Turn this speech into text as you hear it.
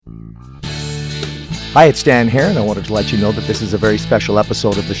Hi, it's Dan here, and I wanted to let you know that this is a very special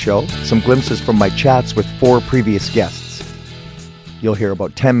episode of the show. Some glimpses from my chats with 4 previous guests. You'll hear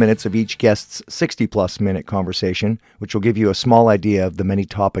about 10 minutes of each guest's 60-plus minute conversation, which will give you a small idea of the many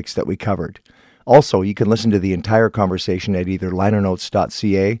topics that we covered. Also, you can listen to the entire conversation at either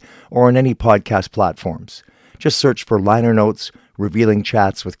linernotes.ca or on any podcast platforms. Just search for Liner Notes, Revealing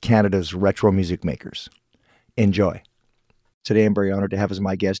Chats with Canada's Retro Music Makers. Enjoy. Today, I'm very honored to have as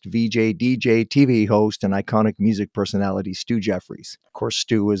my guest VJ, DJ, TV host, and iconic music personality Stu Jeffries. Of course,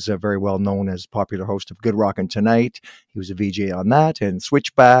 Stu is very well known as popular host of Good Rockin' Tonight. He was a VJ on that and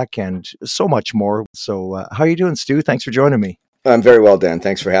Switchback and so much more. So how are you doing, Stu? Thanks for joining me. I'm very well, Dan.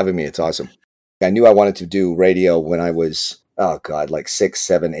 Thanks for having me. It's awesome. I knew I wanted to do radio when I was, like 6,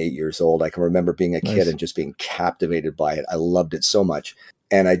 7, 8 years old. I can remember being a kid and just being captivated by it. I loved it so much.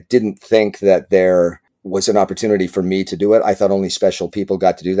 And I didn't think that there was an opportunity for me to do it. I thought only special people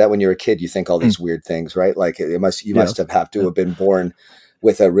got to do that. When you're a kid, you think all these weird things, right? Like you must have to have been born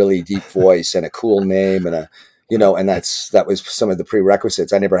with a really deep voice and a cool name and and that was some of the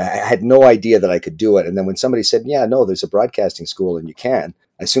prerequisites. I had no idea that I could do it. And then when somebody said, yeah, no, there's a broadcasting school and you can,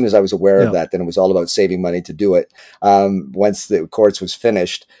 as soon as I was aware of that, then it was all about saving money to do it. Once the course was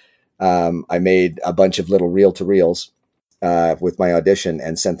finished, I made a bunch of little reel-to-reels with my audition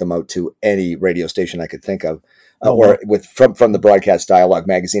and sent them out to any radio station I could think of, from the Broadcast Dialogue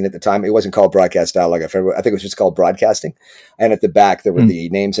magazine at the time. It wasn't called Broadcast Dialogue. I think it was just called Broadcasting. And at the back, there were the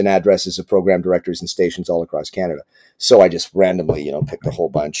names and addresses of program directors and stations all across Canada. So I just randomly, picked a whole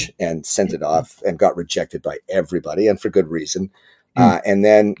bunch and sent it off and got rejected by everybody, and for good reason. And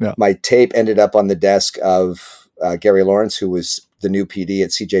then my tape ended up on the desk of Gary Lawrence, who was the new PD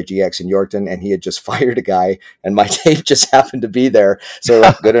at CJGX in Yorkton, and he had just fired a guy, and my tape just happened to be there. So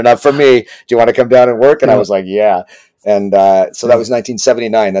good enough for me. Do you want to come down and work? And I was like, yeah. And so that was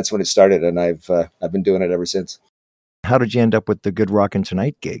 1979. That's when it started, and I've been doing it ever since. How did you end up with the Good Rockin'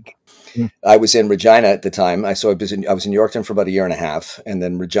 Tonight gig? I was in Regina at the time. I was in Yorkton for about a year and a half, and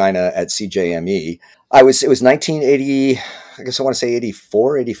then Regina at CJME. It was 1980, I guess I want to say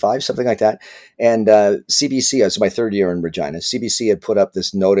 84, 85, something like that. And CBC, it was my third year in Regina. CBC had put up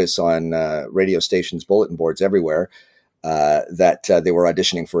this notice on radio stations, bulletin boards everywhere, that they were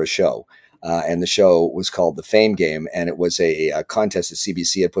auditioning for a show. And the show was called The Fame Game, and it was a contest that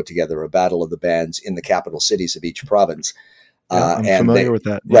CBC had put together, a battle of the bands in the capital cities of each province. I'm familiar with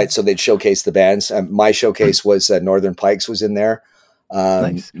that. Right, so they'd showcase the bands. My showcase was Northern Pikes was in there.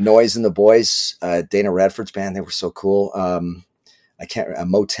 Nice. Noise and the Boys, Dana Radford's band, they were so cool.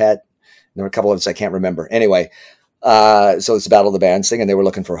 Motet, there were a couple of us I can't remember. Anyway, so it's the battle of the bands thing, and they were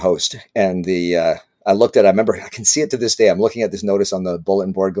looking for a host. And I remember, I can see it to this day. I'm looking at this notice on the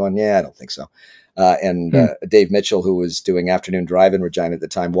bulletin board going, yeah, I don't think so. Dave Mitchell, who was doing Afternoon Drive in Regina at the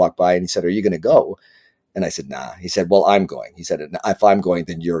time, walked by and he said, are you going to go? And I said, nah. He said, well, I'm going. He said, if I'm going,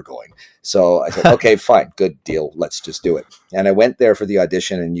 then you're going. So I said, okay, fine, good deal. Let's just do it. And I went there for the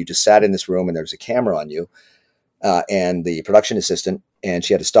audition, and you just sat in this room and there was a camera on you and the production assistant, and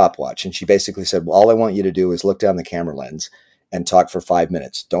she had a stopwatch. And she basically said, well, all I want you to do is look down the camera lens and talk for 5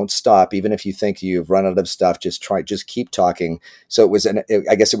 minutes. Don't stop. Even if you think you've run out of stuff, just keep talking. So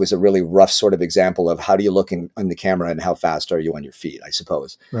I guess it was a really rough sort of example of how do you look in the camera and how fast are you on your feet, I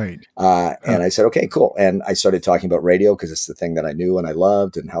suppose. Right. And I said, okay, cool. And I started talking about radio because it's the thing that I knew and I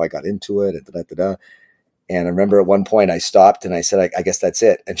loved and how I got into it. And I remember at one point I stopped and I said, I guess that's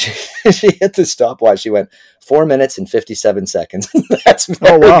it. And she hit the stopwatch. She went 4 minutes and 57 seconds. That's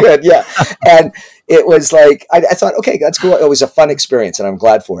very good. Yeah. And it was like, I thought, okay, that's cool. It was a fun experience and I'm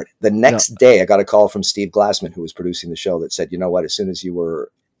glad for it. The next day I got a call from Steve Glassman, who was producing the show, that said, you know what, as soon as you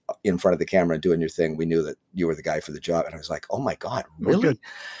were in front of the camera and doing your thing, we knew that you were the guy for the job. And I was like, oh my God, really?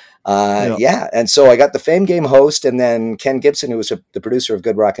 Yeah. And so I got the Fame Game host, and then Ken Gibson, who was the producer of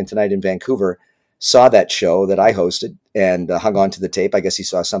Good Rockin' Tonight in Vancouver, saw that show that I hosted and hung on to the tape. I guess he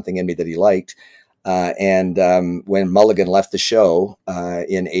saw something in me that he liked. And when Mulligan left the show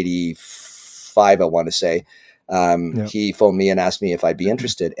in 85, I want to say, he phoned me and asked me if I'd be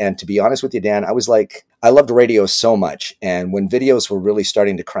interested. And to be honest with you, Dan, I was like, I loved radio so much. And when videos were really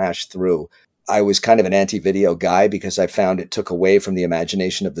starting to crash through, I was kind of an anti-video guy because I found it took away from the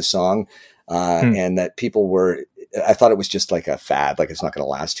imagination of the song and that people were... I thought it was just like a fad, like it's not going to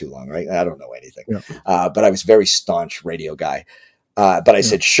last too long, right? I don't know anything. But I was a very staunch radio guy. But I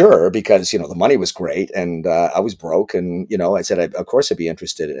said, sure, because, the money was great and I was broke. And, I said, of course I'd be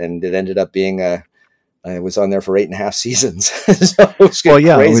interested. And it ended up being I was on there for 8.5 seasons. So it was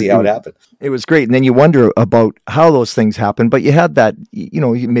crazy how it happened. It was great. And then you wonder about how those things happen. But you had that,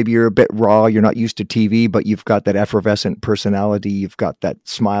 maybe you're a bit raw. You're not used to TV, but you've got that effervescent personality. You've got that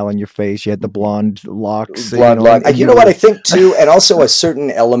smile on your face. You had the blonde locks. Blonde lock. You know what I think too? And also a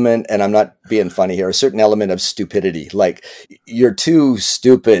certain element, and I'm not being funny here, a certain element of stupidity. Like you're too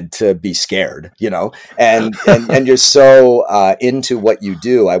stupid to be scared, and you're so into what you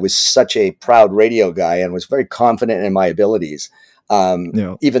do. I was such a proud radio guy and was very confident in my abilities.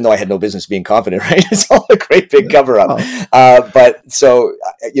 Even though I had no business being confident, right? It's all a great big cover up. But so,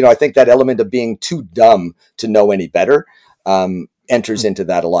 I think that element of being too dumb to know any better enters into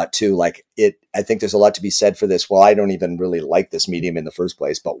that a lot too. Like I think there's a lot to be said for this. Well, I don't even really like this medium in the first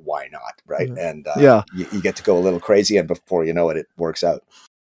place, but why not? Right. And you get to go a little crazy, and before you know it, it works out.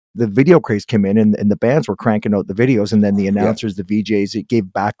 The video craze came in, and the bands were cranking out the videos, and then the announcers, the VJs, it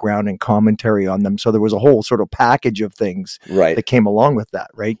gave background and commentary on them. So there was a whole sort of package of things that came along with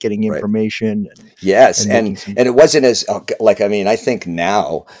that, right? Getting information. And it wasn't as I think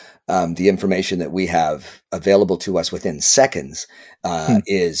now the information that we have available to us within seconds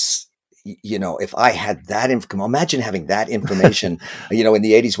is, if I had that imagine having that information, in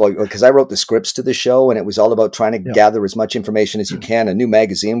the 80s, because I wrote the scripts to the show, and it was all about trying to gather as much information as you can. A new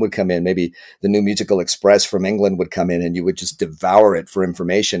magazine would come in, maybe the New Musical Express from England would come in, and you would just devour it for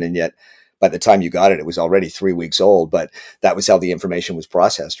information. And yet by the time you got it, it was already 3 weeks old, but that was how the information was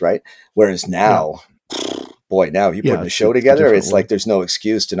processed. Right. Whereas now, now if you put a show together, it's like, there's no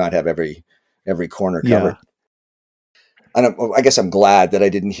excuse to not have every corner covered. And I guess I'm glad that I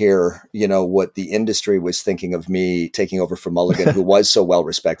didn't hear, what the industry was thinking of me taking over for Mulligan, who was so well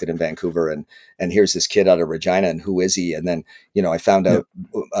respected in Vancouver. And here's this kid out of Regina, and who is he? And then, I found out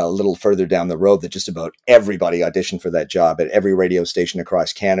a little further down the road that just about everybody auditioned for that job at every radio station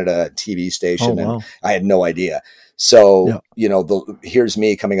across Canada, TV station. And I had no idea. So, here's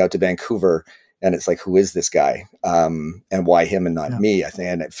me coming out to Vancouver, and it's like, who is this guy? And why him and not me? I think,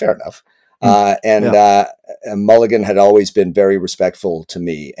 and fair enough. And Mulligan had always been very respectful to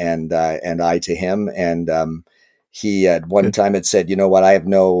me, and I to him. And he at one time had said, "You know what? I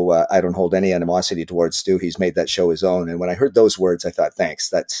don't hold any animosity towards Stu. He's made that show his own." And when I heard those words, I thought, "Thanks.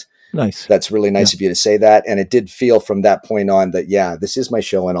 That's nice. That's really nice of you to say that." And it did feel from that point on that, this is my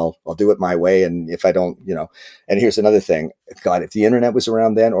show, and I'll do it my way. And if I don't, and here's another thing, God, if the internet was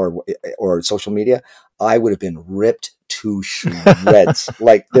around then, or social media, I would have been ripped to shreds.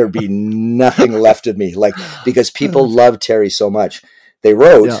 Like there'd be nothing left of me. Like, because people loved Terry so much. They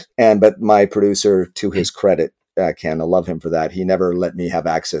wrote, but my producer, to his credit, Ken, I love him for that. He never let me have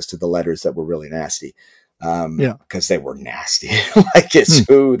access to the letters that were really nasty. Because they were nasty. Like, it's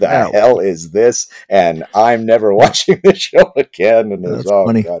who the hell is this? And I'm never watching the show again. And that's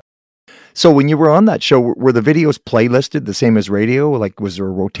funny. God. So when you were on that show, were the videos playlisted the same as radio? Like, was there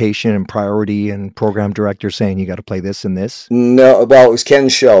a rotation and priority and program director saying you got to play this and this? No, well, it was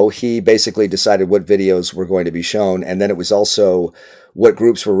Ken's show. He basically decided what videos were going to be shown. And then it was also what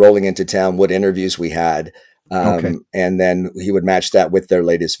groups were rolling into town, what interviews we had. And then he would match that with their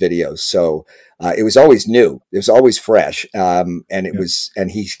latest videos. So it was always new. It was always fresh. And it was,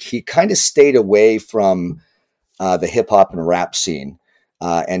 and he kind of stayed away from the hip hop and rap scene.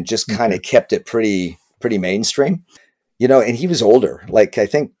 And just kind of kept it pretty mainstream, and he was older. Like, I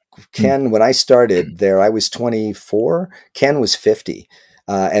think Ken, when I started there, I was 24, Ken was 50,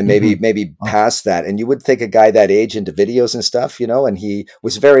 and maybe past that. And you would think a guy that age into videos and stuff, and he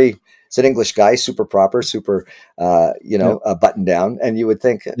was it's an English guy, super proper, super, buttoned down. And you would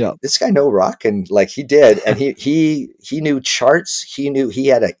think this guy know rock. And like he did. And he knew charts. He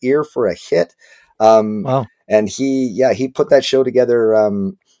had an ear for a hit. Wow. And he put that show together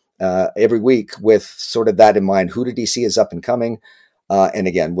every week with sort of that in mind. Who did he see as up and coming? And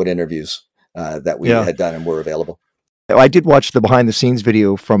again, what interviews that we had done and were available. I did watch the behind the scenes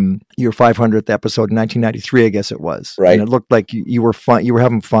video from your 500th episode in 1993, I guess it was. Right. And it looked like you were fun. You were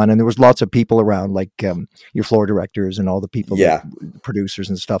having fun, and there was lots of people around, like your floor directors and all the people, producers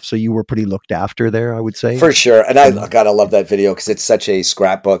and stuff. So you were pretty looked after there, I would say. For sure. And I love that video because it's such a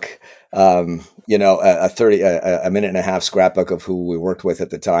scrapbook. A minute and a half scrapbook of who we worked with at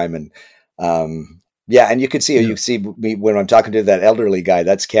the time. And, and you could see, you see me when I'm talking to that elderly guy,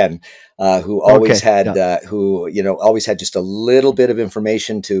 that's Ken, who always always had just a little bit of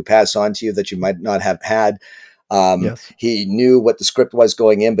information to pass on to you that you might not have had. He knew what the script was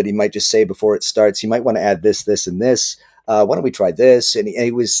going in, but he might just say before it starts, you might want to add this, this, and this. Why don't we try this? And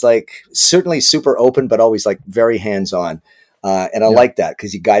he was like, certainly super open, but always like very hands-on. And I like that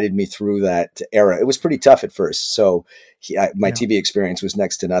because he guided me through that era. It was pretty tough at first. So my TV experience was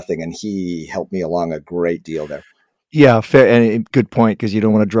next to nothing, and he helped me along a great deal there. Yeah, fair, and good point, because you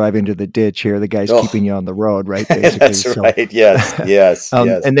don't want to drive into the ditch here. The guy's Oh, keeping you on the road, right? Basically. that's So, right. Yes, yes,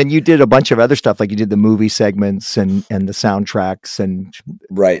 yes. and then you did a bunch of other stuff, like you did the movie segments and the soundtracks, and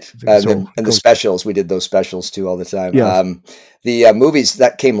Right. so And the goes. specials, we did those specials too all the time. Yes. The movies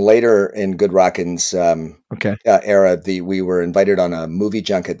that came later in Good Rockin's Okay. era, we were invited on a movie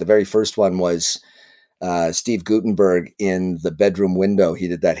junket. The very first one was Steve Gutenberg in The Bedroom Window. He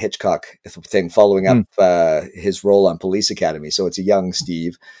did that Hitchcock thing following up Hmm. his role on Police Academy. So it's a young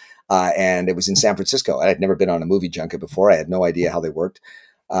Steve. And it was in San Francisco. I had never been on a movie junket before. I had no idea how they worked.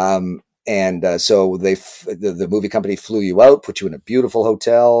 And so the movie company flew you out, put you in a beautiful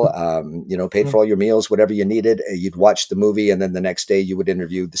hotel, paid for all your meals, whatever you needed. You'd watch the movie, and then the next day you would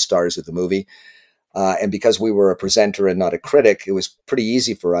interview the stars of the movie. And because we were a presenter and not a critic, it was pretty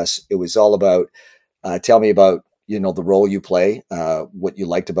easy for us. It was all about tell me about the role you play, what you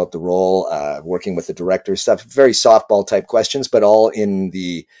liked about the role, working with the director, stuff. Very softball type questions, but all in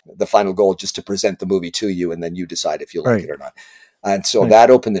the final goal just to present the movie to you, and then you decide if you like Right. it or not. And so Nice.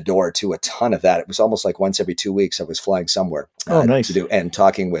 that opened the door to a ton of that. It was almost like once every 2 weeks I was flying somewhere Nice. to do and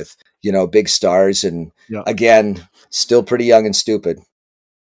talking with big stars. And Yeah. again, still pretty young and stupid.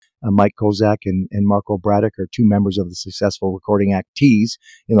 Mike Kozak and Marco Bradac are two members of the successful recording act Tease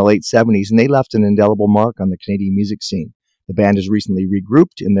in the late 70s, and they left an indelible mark on the Canadian music scene. The band has recently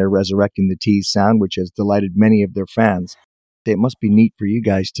regrouped, and they're resurrecting the Tease sound, which has delighted many of their fans. It must be neat for you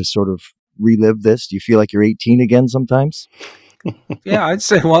guys to sort of relive this. Do you feel like you're 18 again sometimes? Yeah, I'd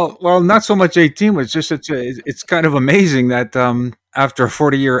say, well, not so much 18, but it's kind of amazing that after a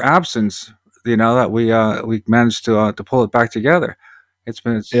 40-year absence, that we managed to pull it back together. It's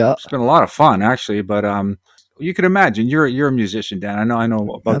been a lot of fun, actually. But you can imagine, you're a musician, Dan. I know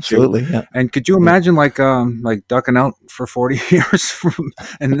about Absolutely, you. yeah. And could you imagine like ducking out for 40 years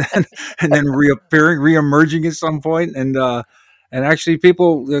and then reappearing, reemerging at some point, and actually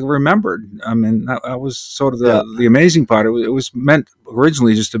people remembered. I mean, that was sort of the amazing part. It was meant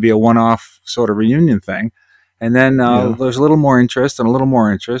originally just to be a one-off sort of reunion thing, and then there's a little more interest and a little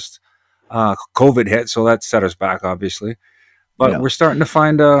more interest. COVID hit, so that set us back, obviously. But we're starting to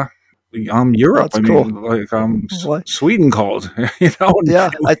find Europe. That's cool. Like Sweden called.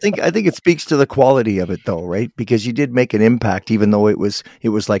 Yeah, I think it speaks to the quality of it, though, right? Because you did make an impact, even though it was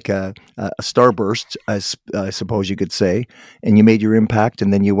like a starburst, as I suppose you could say, and you made your impact,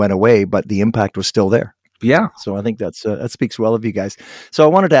 and then you went away, but the impact was still there. Yeah. So I think that speaks well of you guys. So I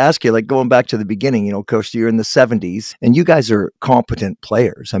wanted to ask you, like going back to the beginning, Coach, you're in the 70s and you guys are competent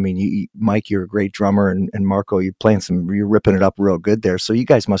players. I mean, Mike, you're a great drummer, and Marco, you're ripping it up real good there. So you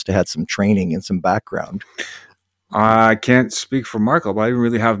guys must have had some training and some background. I can't speak for Marco, but I didn't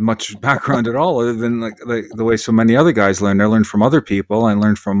really have much background at all, other than like the way so many other guys learn. I learned from other people. I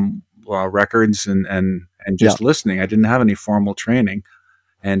learned from records and just listening. I didn't have any formal training.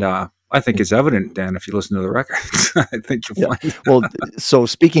 And I think it's evident, Dan, if you listen to the records. I think you'll find that. Well, so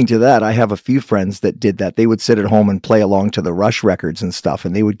speaking to that, I have a few friends that did that. They would sit at home and play along to the Rush records and stuff,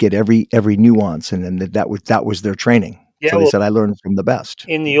 and they would get every nuance, and then that was their training. Yeah, so they said, I learned from the best.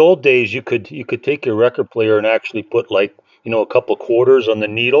 In the old days, you could take your record player and actually put like, a couple quarters on the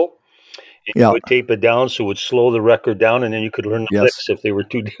needle. And you would tape it down so it would slow the record down, and then you could learn the licks if they were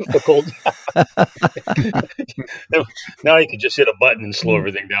too difficult. Now you can just hit a button and slow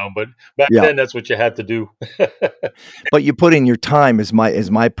everything down, but back then that's what you had to do. But you put in your time is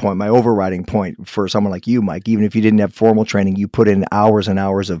my point, my overriding point for someone like you, Mike. Even if you didn't have formal training, you put in hours and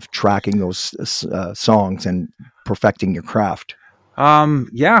hours of tracking those songs and perfecting your craft.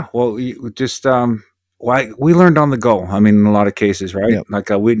 Yeah. Well, just we learned on the go. I mean, in a lot of cases, right? Yep. Like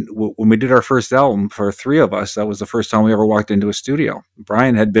when we did our first album for three of us, that was the first time we ever walked into a studio.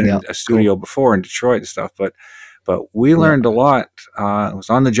 Brian had been in a studio before in Detroit and stuff, but we learned a lot. It was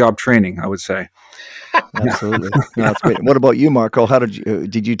on the job training, I would say. Absolutely. No, that's great. What about you, Marco? How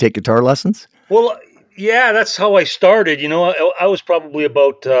did you take guitar lessons? Well, yeah, that's how I started. I was probably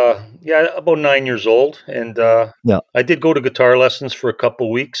about 9 years old, and I did go to guitar lessons for a couple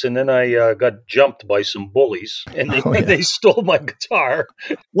of weeks, and then I got jumped by some bullies, and they stole my guitar.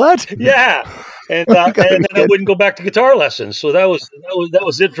 What? Yeah, and then I wouldn't go back to guitar lessons. So that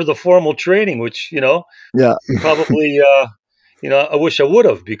was it for the formal training, which probably. I wish I would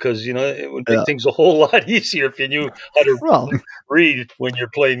have, because it would make things a whole lot easier if you knew how to read when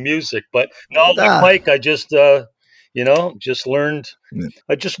you're playing music. But no, like Mike, I just just learned.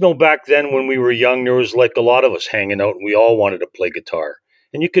 I just know back then when we were young, there was like a lot of us hanging out, and we all wanted to play guitar.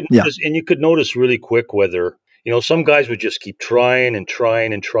 And you could notice really quick whether some guys would just keep trying and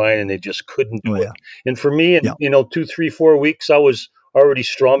trying and trying, and they just couldn't do it. And for me, in 2, 3, 4 weeks, I was already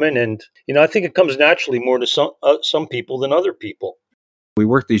strumming, and I think it comes naturally more to some people than other people. We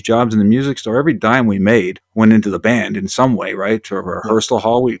worked these jobs in the music store. Every dime we made went into the band in some way, right? To a rehearsal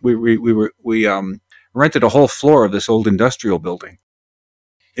hall. We rented a whole floor of this old industrial building.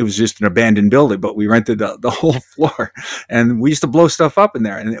 It was just an abandoned building, but we rented the whole floor, and we used to blow stuff up in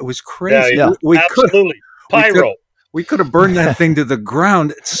there, and it was crazy. Yeah, absolutely. Pyro. We could have burned that thing to the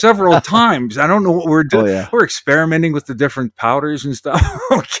ground several times. I don't know what we're doing. We're experimenting with the different powders and stuff.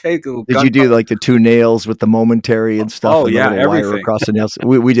 Okay. Did you do like the 2 nails with the momentary and stuff? Oh, yeah, everything. Wire across the nails.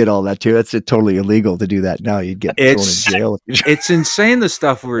 We did all that too. That's totally illegal to do that now. You'd get thrown in jail. It's insane the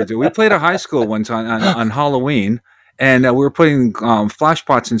stuff we were doing. We played a high school one time on Halloween, and we were putting flash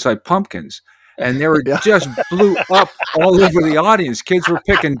pots inside pumpkins. And they were just blew up all over the audience. Kids were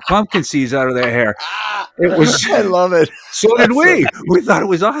picking pumpkin seeds out of their hair. It was. I love it. So did we. We thought it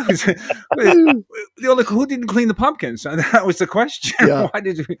was awesome. Who didn't clean the pumpkins? That was the question. Yeah.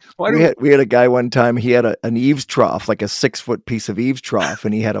 We had a guy one time. He had an eaves trough, like a 6-foot piece of eaves trough,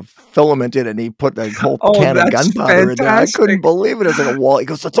 and he had a filament in it. And he put the whole can of gunpowder in there. I couldn't believe it. It was like a wall. He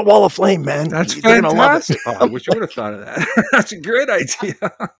goes, "It's a wall of flame, man. That's fantastic." I wish you would have thought of that. That's a great idea.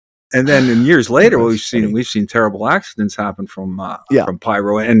 And then in years later, we've seen terrible accidents happen from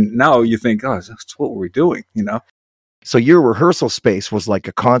pyro. And now you think, oh, that's what were we doing? So your rehearsal space was like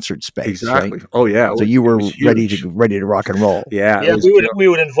a concert space, exactly. Right? Oh yeah. So you were ready to rock and roll. Yeah. Yeah. We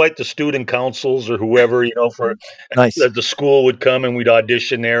would invite the student councils or whoever, for nice. The school would come and we'd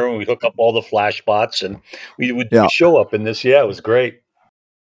audition there and we'd hook up all the flash spots and we would show up in this. Yeah, it was great.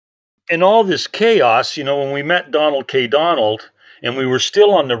 In all this chaos, when we met Donald K. Donald, and we were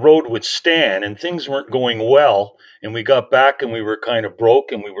still on the road with Stan, and things weren't going well. And we got back, and we were kind of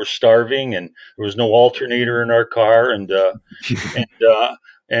broke, and we were starving, and there was no alternator in our car, and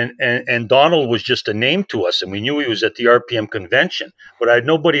Donald was just a name to us, and we knew he was at the RPM convention, but I had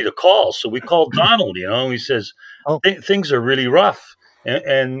nobody to call, so we called Donald. And he says, things are really rough,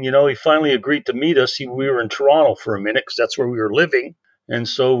 and he finally agreed to meet us. We were in Toronto for a minute because that's where we were living, and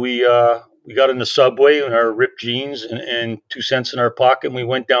so we got in the subway in our ripped jeans and 2 cents in our pocket, and we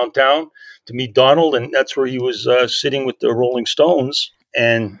went downtown to meet Donald, and that's where he was sitting with the Rolling Stones.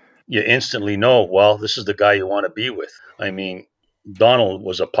 And you instantly know, well, this is the guy you want to be with. I mean, Donald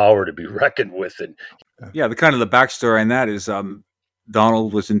was a power to be reckoned with. And yeah, the backstory on that is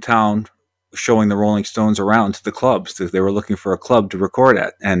Donald was in town showing the Rolling Stones around to the clubs. They were looking for a club to record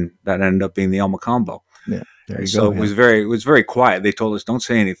at, and that ended up being the Elma Combo. Yeah. So it was very quiet. They told us, don't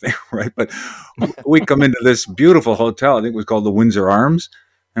say anything, right? But we come into this beautiful hotel. I think it was called the Windsor Arms,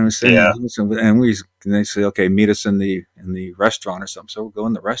 and we say, and they say, okay, meet us in the restaurant or something. So we'll go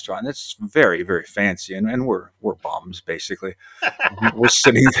in the restaurant. It's very, very fancy, and we're bums basically. We're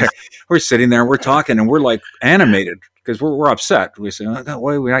sitting there, and we're talking, and we're like animated because we're upset. We say, oh,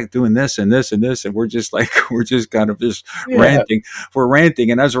 why are we not doing this and this and this? And we're just kind of ranting. We're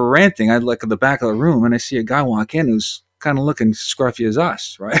ranting. And as we're ranting, I look at the back of the room and I see a guy walk in who's kind of looking scruffy as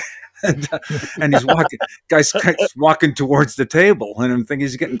us, right? and he's walking towards the table, and I'm thinking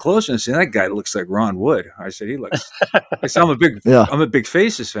he's getting closer. And I say, that guy looks like Ron Wood. I said, he looks. I said, I'm a big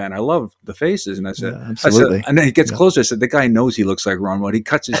Faces fan. I love the Faces, and I said, absolutely. And then he gets closer. I said, the guy knows he looks like Ron Wood. He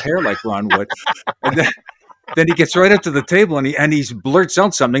cuts his hair like Ron Wood, and then he gets right up to the table and he blurts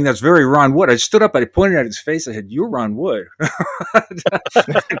out something that's very Ron Wood. I stood up, I pointed at his face. I said, "You're Ron Wood."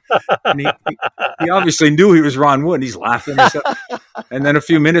 And he obviously knew he was Ron Wood. And he's laughing. And then a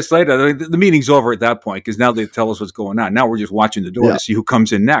few minutes later, the meeting's over at that point because now they tell us what's going on. Now we're just watching the door to see who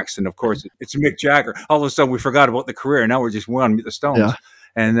comes in next. And of course, it's Mick Jagger. All of a sudden, we forgot about the career. Now we're just we want to meet the Stones. Yeah.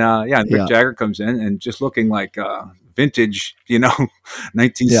 And Mick Jagger comes in and just looking like vintage,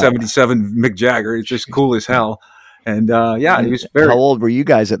 1977 Mick Jagger. It's just cool as hell. And he was very. How old were you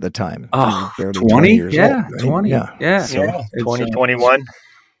guys at the time? 20 years old, right? 20. Yeah. So 2021.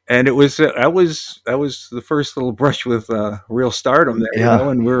 And it was that was the first little brush with real stardom there,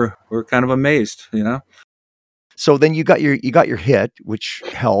 and we're kind of amazed, So then you got your hit, which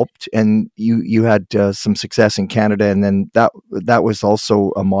helped, and you had some success in Canada, and then that was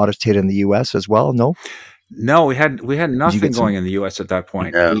also a modest hit in the U.S. as well. No, we had nothing going in the U.S. at that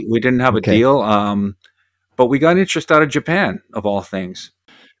point. Yeah. We didn't have a deal, but we got interest out of Japan, of all things.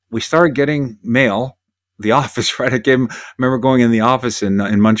 We started getting mail. The office, right? I remember going in the office in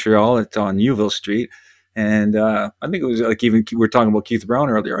Montreal. It's on Newville Street. And I think it was like we were talking about Keith Brown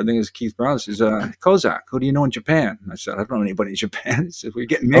earlier. I think it was Keith Brown says, Kozak, who do you know in Japan? And I said, I don't know anybody in Japan. He said, well, you're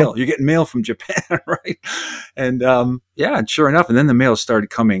getting mail. You're getting mail from Japan, right? And and sure enough. And then the mail started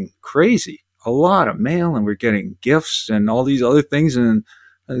coming crazy. A lot of mail, and we're getting gifts and all these other things. And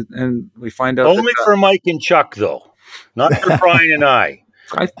we find out only for Mike and Chuck, though. Not for Brian and I.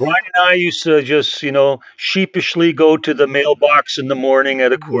 Brian and I used to just, sheepishly go to the mailbox in the morning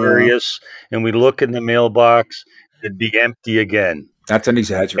at Aquarius, and we'd look in the mailbox, it'd be empty again. That's an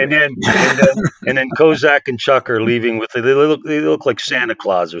exaggeration. And then Kozak and Chuck are leaving with it. They look like Santa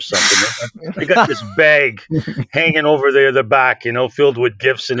Claus or something. They got this bag hanging over there, the back, filled with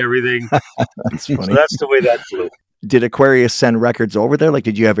gifts and everything. That's funny. So that's the way that flew. Did Aquarius send records over there? Like,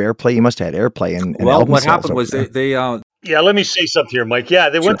 did you have airplay? You must have had airplay. And well, what happened was they Yeah, let me say something here, Mike. Yeah,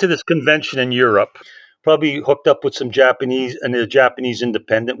 they went to this convention in Europe, probably hooked up with some Japanese and the Japanese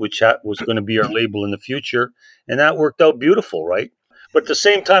Independent, which was going to be our label in the future. And that worked out beautiful, right? But at the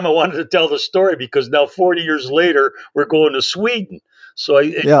same time, I wanted to tell the story because now 40 years later, we're going to Sweden. So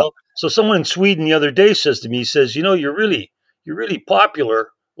so someone in Sweden the other day says to me, he says, you're really popular,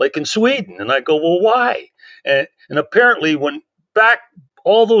 like in Sweden. And I go, well, why? And apparently when back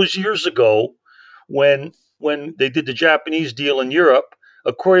all those years ago, when they did the Japanese deal in Europe,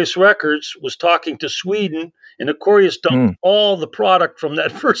 Aquarius Records was talking to Sweden, and Aquarius dumped all the product from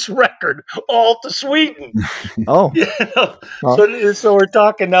that first record all to Sweden. Oh, So we're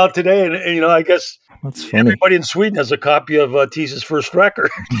talking now today, and I guess that's funny. Everybody in Sweden has a copy of Tease's first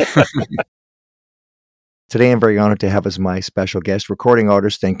record. Today, I'm very honored to have as my special guest recording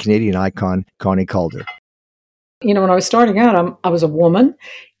artist and Canadian icon, Connie Kaldor. When I was starting out, I was a woman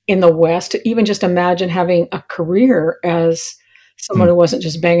in the West. To even just imagine having a career as someone who wasn't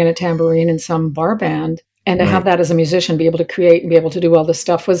just banging a tambourine in some bar band, and to have that as a musician, be able to create and be able to do all this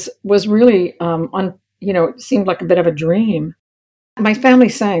stuff was really, it seemed like a bit of a dream. My family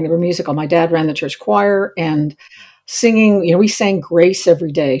sang; they were musical. My dad ran the church choir, and singing, we sang Grace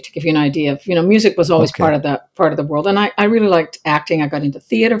every day, to give you an idea of, music was always part of the world. And I really liked acting. I got into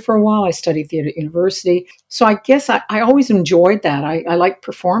theater for a while. I studied theater at university. So I guess I always enjoyed that. I liked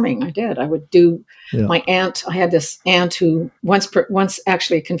performing. I did. I would do my aunt. I had this aunt who once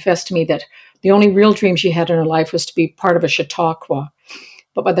actually confessed to me that the only real dream she had in her life was to be part of a chautauqua.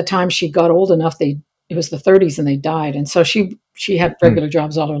 But by the time she got old enough, it was the 30s and they died. And so she had regular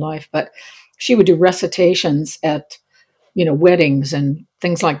jobs all her life, but she would do recitations at, weddings and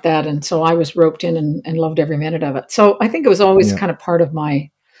things like that. And so I was roped in and loved every minute of it. So I think it was always kind of part of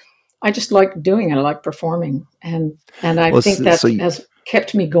I just liked doing it. I liked performing. And I think that has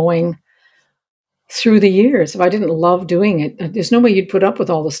kept me going through the years. If I didn't love doing it, there's no way you'd put up with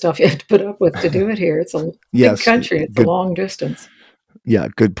all the stuff you have to put up with to do it here. It's a big country. It's a long distance. Yeah,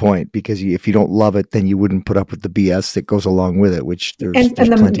 good point. Because if you don't love it, then you wouldn't put up with the BS that goes along with it. Which there's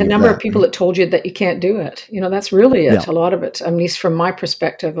the number of people that told you that you can't do it. That's really it. A lot of it, at least from my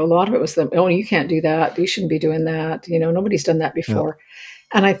perspective, a lot of it was you can't do that. You shouldn't be doing that. Nobody's done that before.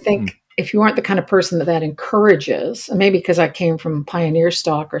 Yeah. And I think if you aren't the kind of person that encourages, and maybe because I came from pioneer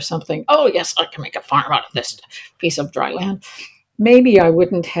stock or something. Oh yes, I can make a farm out of this piece of dry land. Maybe I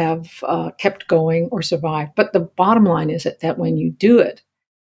wouldn't have kept going or survived. But the bottom line is that when you do it,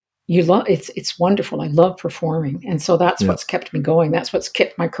 you love it's wonderful. I love performing. And so that's what's kept me going. That's what's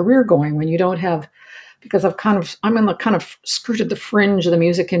kept my career going. When you don't have, because I'm in the kind of skirted the fringe of the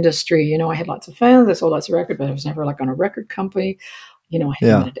music industry. I had lots of fans, I sold lots of records, but I was never like on a record company. I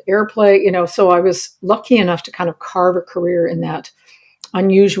had airplay, so I was lucky enough to kind of carve a career in that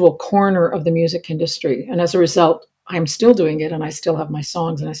unusual corner of the music industry. And as a result, I'm still doing it, and I still have my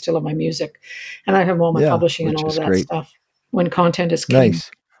songs, and I still have my music, and I have all my publishing and all of that stuff when content is king. Nice.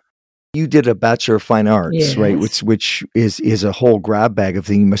 You did a Bachelor of Fine Arts, right? Which is a whole grab bag of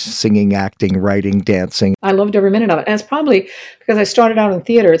things: singing, acting, writing, dancing. I loved every minute of it. And it's probably because I started out in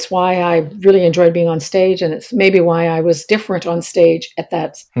theater. It's why I really enjoyed being on stage, and it's maybe why I was different on stage at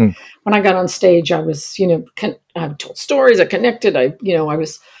that. When I got on stage, I was, I told stories, I connected, I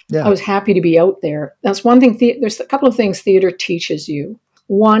was happy to be out there. That's one thing. There's a couple of things theater teaches you.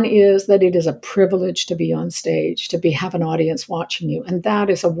 One is that it is a privilege to be on stage, to have an audience watching you. And that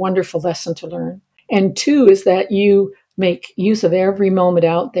is a wonderful lesson to learn. And two is that you make use of every moment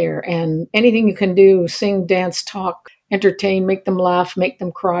out there, and anything you can do, sing, dance, talk, entertain, make them laugh, make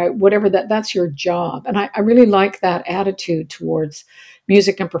them cry, whatever that's your job. And I really like that attitude towards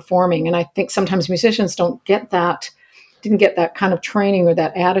music and performing. And I think sometimes musicians didn't get that kind of training or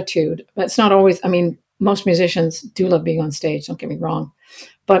that attitude. But it's not always, most musicians do love being on stage, don't get me wrong.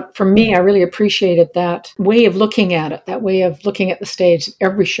 But for me, I really appreciated that way of looking at it, that way of looking at the stage.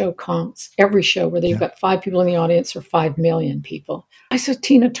 Every show counts, every show, whether you've got 5 people in the audience or 5 million people. I saw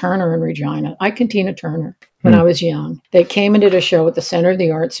Tina Turner in Regina. I can Tina Turner when I was young. They came and did a show at the Center of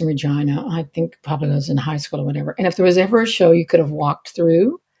the Arts in Regina. I think probably I was in high school or whatever. And if there was ever a show you could have walked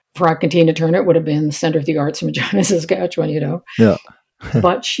through for I can Tina Turner, it would have been the Center of the Arts in Regina, Saskatchewan, Yeah.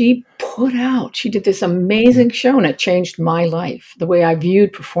 But she did this amazing show, and it changed my life, the way I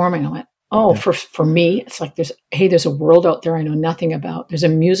viewed performing. I went, oh, for me, it's like there's a world out there I know nothing about. There's a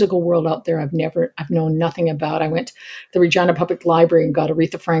musical world out there I've known nothing about. I went to the Regina Public Library and got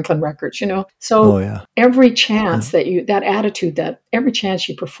Aretha Franklin records, So every chance that attitude, that every chance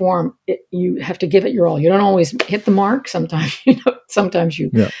you perform, you have to give it your all. You don't always hit the mark. Sometimes, sometimes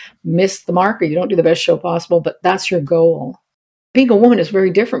you miss the mark, or you don't do the best show possible, but that's your goal. Being a woman is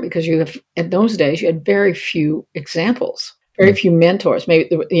very different because in those days, you had very few examples, very few mentors.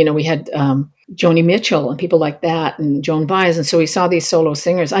 Maybe, we had Joni Mitchell and people like that, and Joan Baez. And so we saw these solo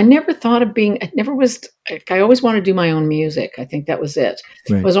singers. I never thought of I always wanted to do my own music. I think that was it.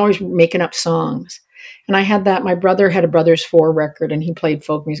 Right. I was always making up songs. And I had that. My brother had a Brothers 4 record, and he played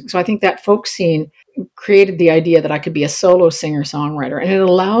folk music. So I think that folk scene created the idea that I could be a solo singer-songwriter. And it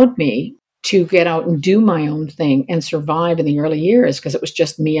allowed me to get out and do my own thing and survive in the early years, because it was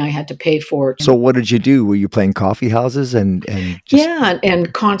just me I had to pay for. So what did you do? Were you playing coffee houses and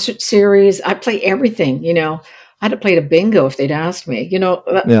and concert series? I play everything, I had to play a bingo if they'd asked me,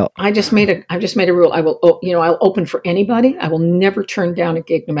 I just made a rule. I'll open for anybody. I will never turn down a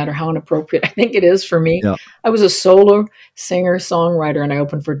gig, no matter how inappropriate I think it is for me. Yeah. I was a solo singer songwriter, and I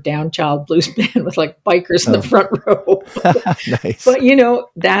opened for Down Child Blues Band with like bikers in the front row. Nice. But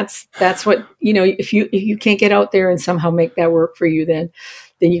that's what, if you can't get out there and somehow make that work for you, then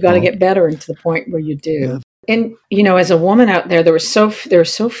you got to get better, and to the point where you do. Yeah. And, as a woman out there, there were so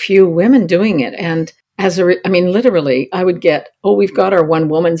few women doing it. And literally, I would get, we've got our one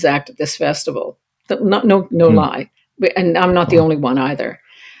woman's act at this festival. No lie. And I'm not the only one either.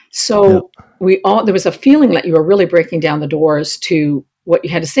 So there was a feeling that you were really breaking down the doors to what you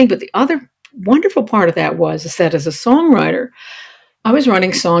had to sing. But the other wonderful part of that is that as a songwriter, I was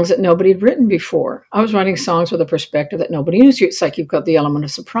writing songs that nobody had written before. I was writing songs with a perspective that nobody knew. It's like you've got the element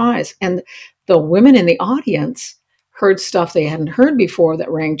of surprise. And the women in the audience heard stuff they hadn't heard before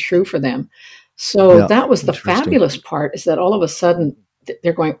that rang true for them. So that was the fabulous part, is that all of a sudden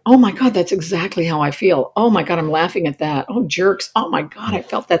they're going, oh my God, that's exactly how I feel. Oh my God, I'm laughing at that. Oh, jerks. Oh my God, I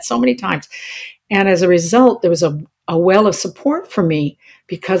felt that so many times. And as a result, there was a well of support for me,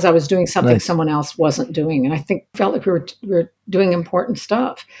 because I was doing something someone else wasn't doing. And I felt like we were doing important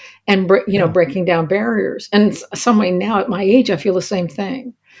stuff and, breaking down barriers. And some way now at my age, I feel the same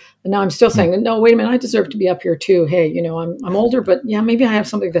thing. And now I'm still saying, no, wait a minute, I deserve to be up here too. Hey, I'm older, but maybe I have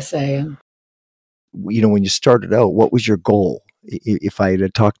something to say. And when you started out, what was your goal? If I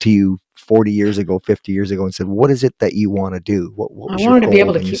had talked to you 40 years ago, 50 years ago, and said, what is it that you want to do? What was I wanted to be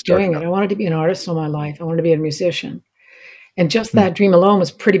able to keep doing it. I wanted to be an artist all my life. I wanted to be a musician. And just that dream alone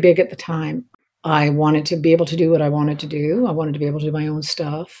was pretty big at the time. I wanted to be able to do what I wanted to do. I wanted to be able to do my own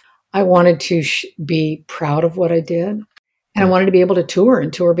stuff. I wanted to be proud of what I did. And I wanted to be able to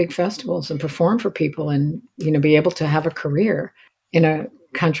tour big festivals and perform for people, and, be able to have a career in a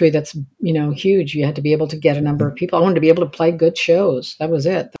country that's, huge. You had to be able to get a number of people. I wanted to be able to play good shows. That was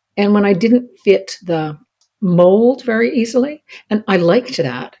it. And when I didn't fit the mold very easily, and I liked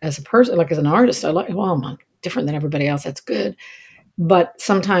that as a person, like as an artist, I'm different than everybody else. That's good. But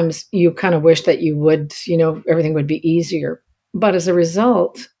sometimes you kind of wish that you would, everything would be easier. But as a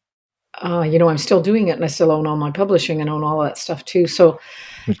result, I'm still doing it, and I still own all my publishing and own all of that stuff too. So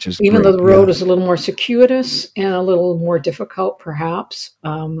even though the road is a little more circuitous and a little more difficult, perhaps,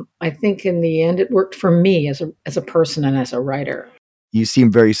 I think in the end it worked for me as a person and as a writer. You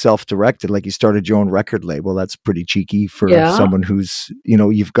seem very self-directed, like you started your own record label. That's pretty cheeky for someone who's,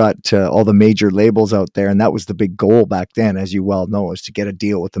 you've got all the major labels out there. And that was the big goal back then, as you well know, is to get a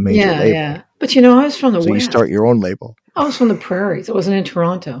deal with the major label. Yeah. But, I was from the West. So you start your own label. I was from the prairies. It wasn't in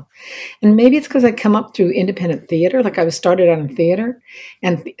Toronto. And maybe it's because I come up through independent theater. Like I was started out in theater,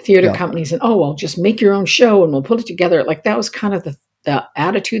 and theater companies, and, just make your own show and we'll put it together. Like that was kind of the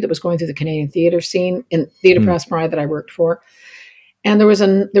attitude that was going through the Canadian theater scene in Theatre Press Pride that I worked for. And there was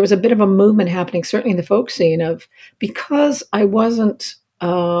a bit of a movement happening, certainly in the folk scene, because I wasn't,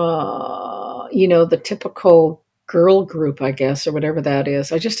 the typical girl group, I guess, or whatever that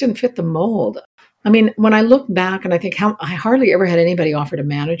is. I just didn't fit the mold. I mean, when I look back and I think I hardly ever had anybody offer to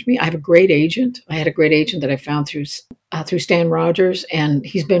manage me. I have a great agent. I had a great agent that I found through Stan Rogers, and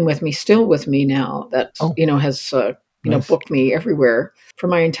he's been still with me now. That has nice. Booked me everywhere for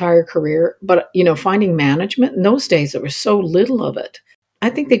my entire career. But finding management in those days, there was so little of it.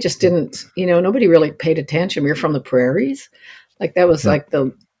 I think they just didn't. Nobody really paid attention. We were from the prairies, like that was like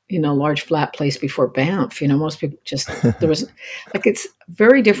the large flat place before Banff. Most people there was like it's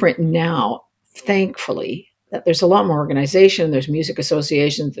very different now. Thankfully, that there's a lot more organization. There's music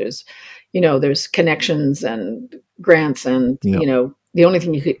associations. There's connections and grants and the only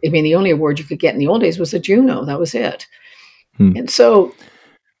thing the only award you could get in the old days was a Juno. That was it. And so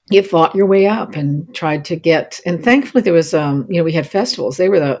you fought your way up and tried to get, and thankfully there was, we had festivals. They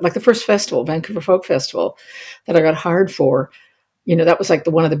were the first festival, Vancouver Folk Festival, that I got hired for. That was like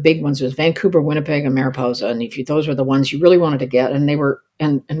one of the big ones was Vancouver, Winnipeg, and Mariposa. And those were the ones you really wanted to get. And they were,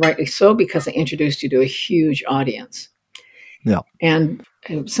 and rightly so, because they introduced you to a huge audience. Yeah. And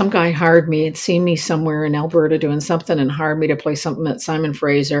some guy hired me, had seen me somewhere in Alberta doing something and hired me to play something at Simon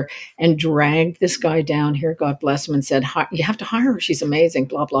Fraser and dragged this guy down here, God bless him, and said, you have to hire her. She's amazing,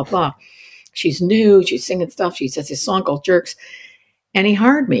 blah, blah, blah. She's new. She's singing stuff. She says this song called Jerks. And he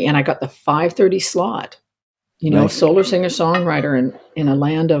hired me, and I got the 5:30 slot. Nice. Solar singer-songwriter in a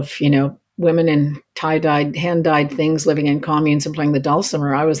land of, women in tie-dyed, hand-dyed things living in communes and playing the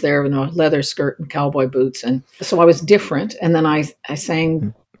dulcimer. I was there in a leather skirt and cowboy boots. And so I was different. And then I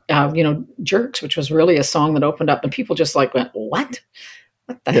sang, Jerks, which was really a song that opened up and people just like went, what?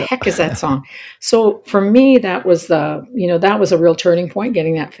 What the heck is that song? So for me, that was that was a real turning point,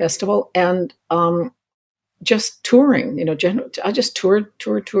 getting that festival. And just touring, I just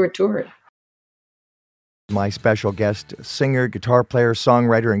toured. My special guest, singer, guitar player,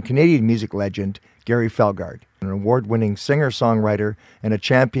 songwriter, and Canadian music legend, Gary Fjellgaard, an award-winning singer-songwriter and a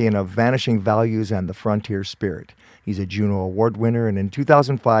champion of vanishing values and the frontier spirit. He's a Juno Award winner, and in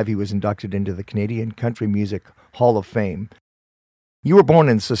 2005, he was inducted into the Canadian Country Music Hall of Fame. You were born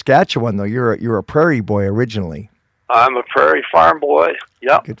in Saskatchewan, though. You're a prairie boy originally. I'm a prairie farm boy.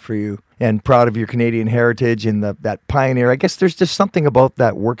 Yep. Good for you. And proud of your Canadian heritage and that pioneer. I guess there's just something about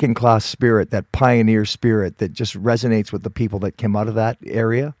that working class spirit, that pioneer spirit that just resonates with the people that came out of that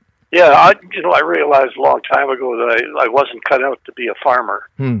area. Yeah, I realized a long time ago that I wasn't cut out to be a farmer.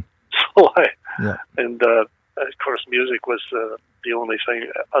 So and of course music was the only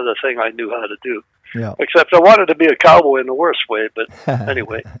other thing I knew how to do. Yeah. Except I wanted to be a cowboy in the worst way, but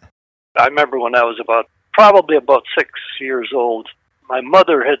anyway. I remember when I was probably about 6 years old, my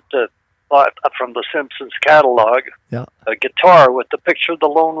mother had bought from the Simpsons catalog a guitar with the picture of the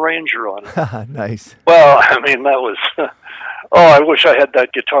Lone Ranger on it. Nice. Well, I mean, that was, I wish I had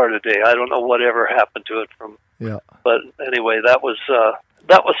that guitar today. I don't know whatever happened to it but anyway, that was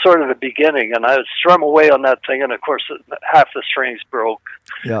sort of the beginning, and I would strum away on that thing, and of course, half the strings broke.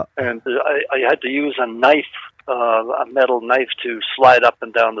 Yeah. And I had to use a knife, a metal knife, to slide up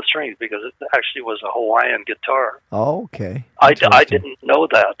and down the strings because it actually was a Hawaiian guitar. Oh, okay. I didn't know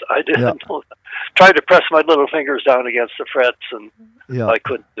that. I didn't know that. Tried to press my little fingers down against the frets, and I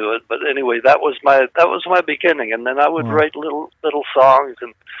couldn't do it. But anyway, that was my beginning, and then I would write little songs,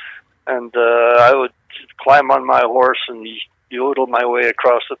 and I would climb on my horse and yodel my way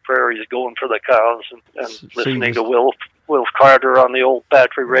across the prairies, going for the cows, and listening to Wilf Carter on the old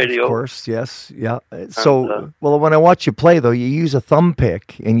battery radio. Of course, yes, yeah. So, well, when I watch you play, though, you use a thumb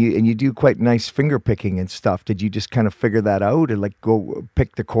pick, and you do quite nice finger picking and stuff. Did you just kind of figure that out, and like go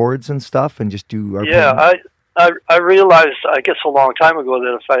pick the chords and stuff, and just do? I realized, I guess, a long time ago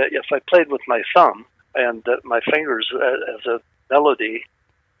that if I played with my thumb and my fingers as a melody,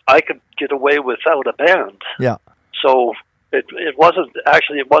 I could get away without a band. Yeah. So it wasn't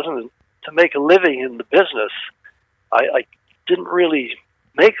to make a living in the business. I didn't really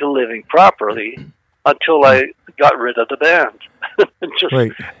make a living properly until I got rid of the band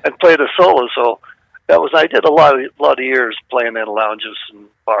and played a solo. So I did a lot of years playing in lounges and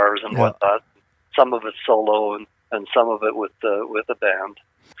bars and whatnot. Some of it solo and some of it with a band.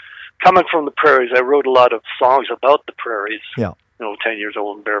 Coming from the prairies, I wrote a lot of songs about the prairies. Yeah. 10 years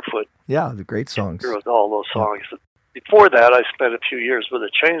old and barefoot. Yeah, the great songs. I wrote all those songs. Yeah. Before that, I spent a few years with a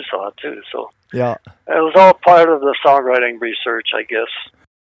chainsaw, too. So it was all part of the songwriting research, I guess.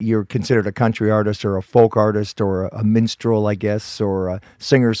 You're considered a country artist or a folk artist or a minstrel, I guess, or a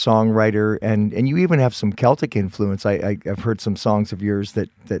singer-songwriter, and you even have some Celtic influence. I've heard some songs of yours that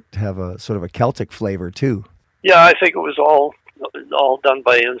have a sort of a Celtic flavor, too. Yeah, I think it was all done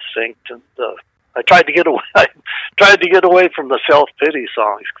by instinct, and I tried to get away. I tried to get away from the self-pity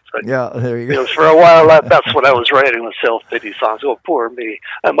songs. There you go. For a while, that's what I was writing, was self-pity songs. Oh, poor me!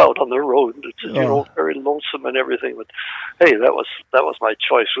 I'm out on the road. It's very lonesome and everything. But hey, that was my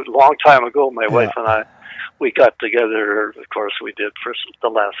choice. A long time ago, my wife and we got together. Of course, we did for the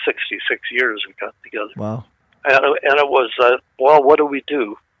last 66 years. We got together. Wow! And it was what do we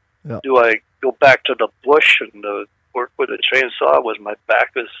do? Yeah. Do I go back to the bush and work with a chainsaw when my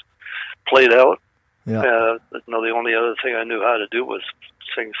back is played out? Yeah. The only other thing I knew how to do was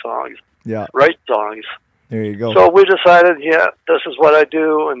sing songs. Yeah. Write songs. There you go. So we decided, this is what I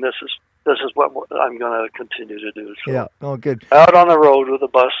do, and this is what I'm going to continue to do. So yeah. Oh, good. Out on the road with the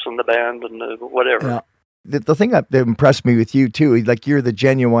bus and the band and whatever. Yeah. The thing that impressed me with you too, like you're the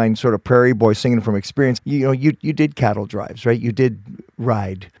genuine sort of prairie boy singing from experience. You did cattle drives, right? You did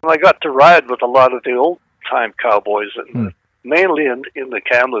ride. I got to ride with a lot of the old time cowboys, and mainly in the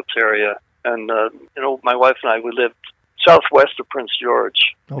Kamloops area. And my wife and I, we lived southwest of Prince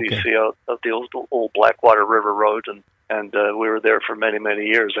George, BC, out of the old Blackwater River Road, and we were there for many, many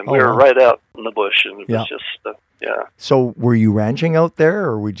years, and we were right out in the bush, and it was just So were you ranching out there,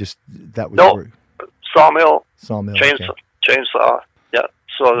 or no. Sawmill, chainsaw. Yeah.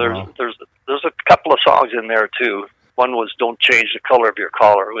 So there's a couple of songs in there too. One was "Don't Change the Color of Your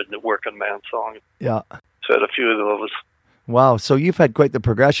Collar," with the working man song. Yeah. So I had a few of those. Wow. So you've had quite the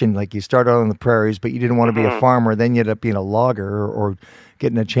progression. Like you started out on the prairies, but you didn't want to be a farmer. Then you ended up being a logger or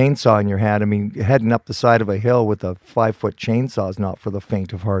getting a chainsaw in your hand. I mean, heading up the side of a hill with a 5-foot chainsaw is not for the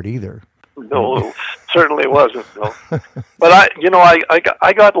faint of heart either. No, certainly wasn't. No, but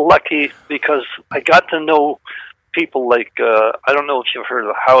I got lucky because I got to know people like I don't know if you've heard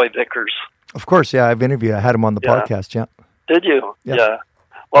of Howie Vickers. Of course, yeah, I've interviewed. I had him on the podcast. Yeah. Did you? Yeah.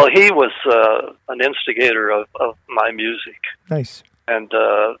 Well, he was an instigator of my music. Nice. And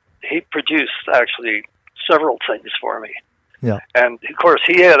he produced actually several things for me. Yeah. And of course,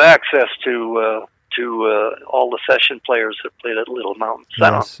 he had access to all the session players that played at Little Mountain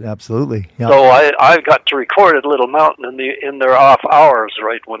Sound. Yes, absolutely. Yeah. So I got to record at Little Mountain in their off hours,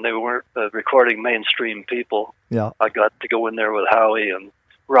 right, when they weren't recording mainstream people. Yeah. I got to go in there with Howie, and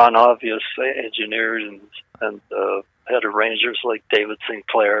Ron Obvious engineered, and had arrangers like David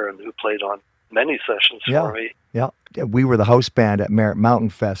Sinclair, and who played on many sessions for me. Yeah. We were the house band at Merritt Mountain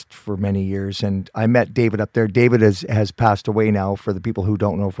Fest for many years, and I met David up there. David has passed away now, for the people who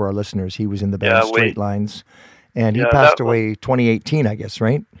don't know, for our listeners. He was in the band Straight Lines, and he passed away 2018, I guess,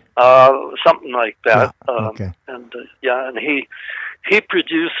 right? Something like that. Yeah. Okay. And he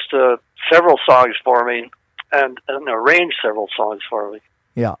produced several songs for me, and arranged several songs for me.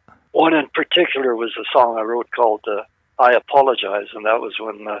 Yeah. One in particular was a song I wrote called I Apologize, and that was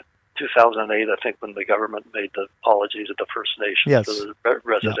when 2008, I think, when the government made the apology to the First Nations for the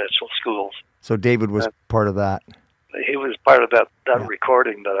residential schools. So David was part of that. He was part of that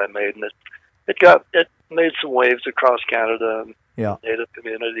recording that I made, and it made some waves across Canada and Native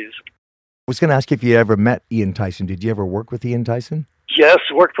communities. I was going to ask if you ever met Ian Tyson. Did you ever work with Ian Tyson? Yes,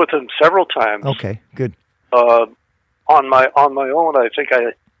 worked with him several times. Okay, good. On my own, I think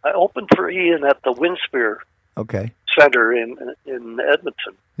I opened for Ian at the Winspear Center in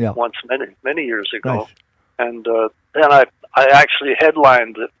Edmonton once many years ago. Nice. And then I actually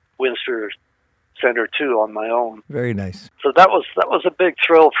headlined the Winspear Center too on my own. Very nice. So that was a big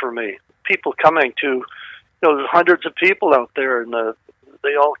thrill for me. People coming to, there's hundreds of people out there, and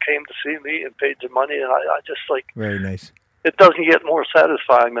they all came to see me and paid their money, and I just Very nice. It doesn't get more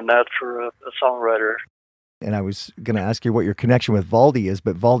satisfying than that for a songwriter. And I was going to ask you what your connection with Valdi is,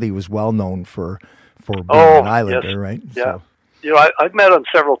 but Valdi was well known for being an Islander, right? Yeah. So. I've met him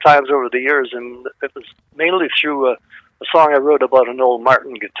several times over the years, and it was mainly through a song I wrote about an old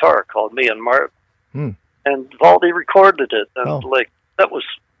Martin guitar called Me and Martin. And Valdi recorded it, and that was,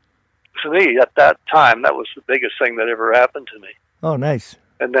 to me at that time, that was the biggest thing that ever happened to me. Oh, nice.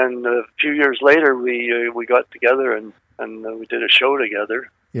 And then a few years later, we got together and we did a show together.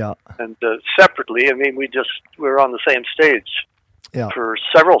 Yeah. And separately, I mean, we were on the same stage for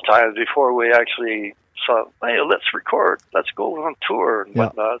several times before we actually saw, hey, let's record, let's go on tour and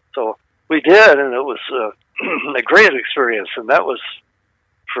whatnot. So we did, and it was a great experience. And that was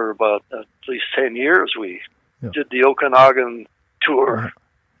for about at least 10 years. We did the Okanagan tour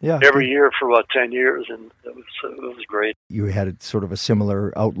every year for about 10 years, and it was great. You had sort of a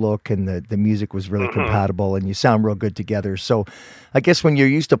similar outlook, and the music was really compatible, and you sound real good together. So I guess when you're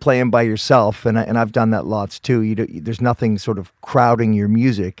used to playing by yourself, and I've done that lots too, there's nothing sort of crowding your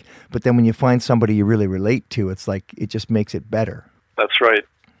music, but then when you find somebody you really relate to, it's like it just makes it better. That's right.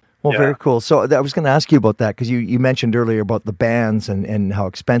 Well, very cool. So I was going to ask you about that, because you mentioned earlier about the bands and how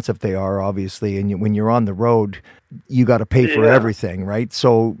expensive they are, obviously. And when you're on the road, you got to pay for everything, right?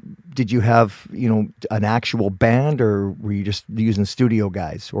 So did you have, an actual band, or were you just using studio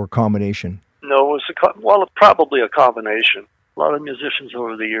guys, or a combination? No, it was probably a combination. A lot of musicians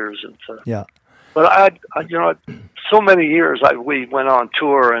over the years. But I so many years we went on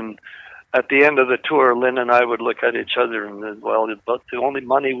tour, and at the end of the tour, Lynn and I would look at each other, and but the only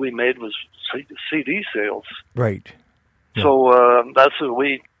money we made was CD sales. Right. Yeah. So that's what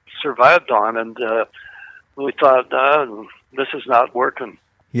we survived on, and we thought, this is not working.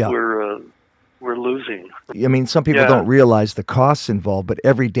 Yeah. We're we're losing. I mean, some people don't realize the costs involved, but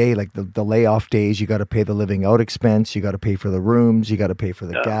every day, like the layoff days, you got to pay the living out expense, you got to pay for the rooms, you got to pay for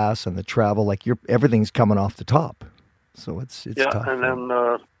the gas and the travel. Like everything's coming off the top. So it's tough. And then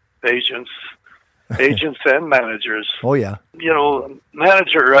agents and managers. Oh yeah. You know,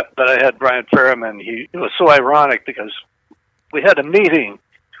 manager that I had, Brian Ferriman, it was so ironic because we had a meeting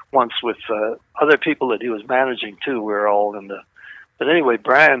once with other people that he was managing too. We were all but anyway,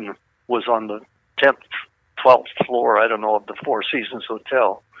 Brian was on the 10th, 12th floor, I don't know, of the Four Seasons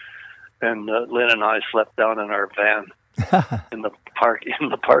Hotel. And Lynn and I slept down in our van in the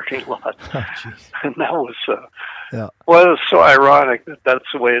parking lot. Oh, and that was, well, it was so ironic that that's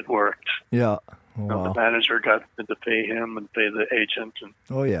the way it worked. Yeah. You know, the manager got to pay him and pay the agent. And,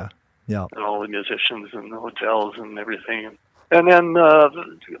 and all the musicians and the hotels and everything. And then,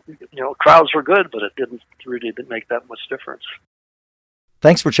 you know, crowds were good, but it didn't make that much difference.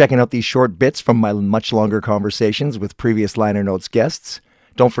 Thanks for checking out these short bits from my much longer conversations with previous Liner Notes guests.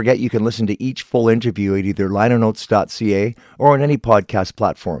 Don't forget you can listen to each full interview at either linernotes.ca or on any podcast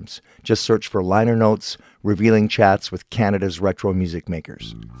platforms. Just search for Liner Notes, revealing chats with Canada's retro music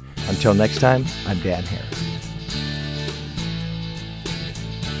makers. Until next time, I'm Dan Hare.